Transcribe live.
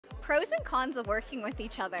pros and cons of working with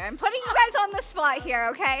each other? I'm putting you guys on the spot here,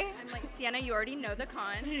 okay? I'm like, Sienna, you already know the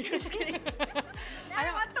cons. Just kidding. I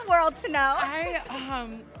want the world to know.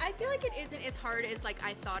 I feel like it isn't as hard as like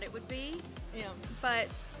I thought it would be. Yeah. But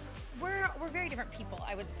we're very different people,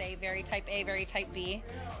 I would say. Very type A, very type B.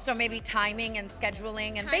 So maybe timing and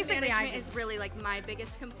scheduling and time basically management is really like my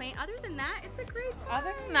biggest complaint. Other than that, it's a great time.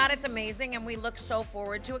 Other than that, it's amazing, and we look so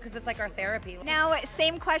forward to it because it's like our therapy. Now,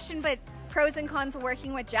 same question, but pros and cons of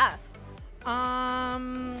working with Jeff.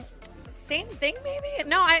 Same thing, maybe?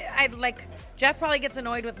 No, I like, Jeff probably gets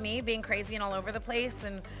annoyed with me being crazy and all over the place,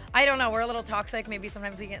 and I don't know, we're a little toxic. Maybe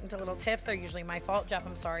sometimes we get into little tiffs. They're usually my fault. Jeff,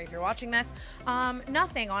 I'm sorry if you're watching this.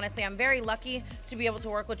 Nothing, honestly. I'm very lucky to be able to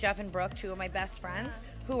work with Jeff and Brooke, two of my best friends,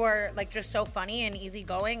 who are like just so funny and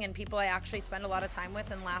easygoing, and people I actually spend a lot of time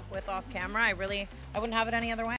with and laugh with off camera. I wouldn't have it any other way.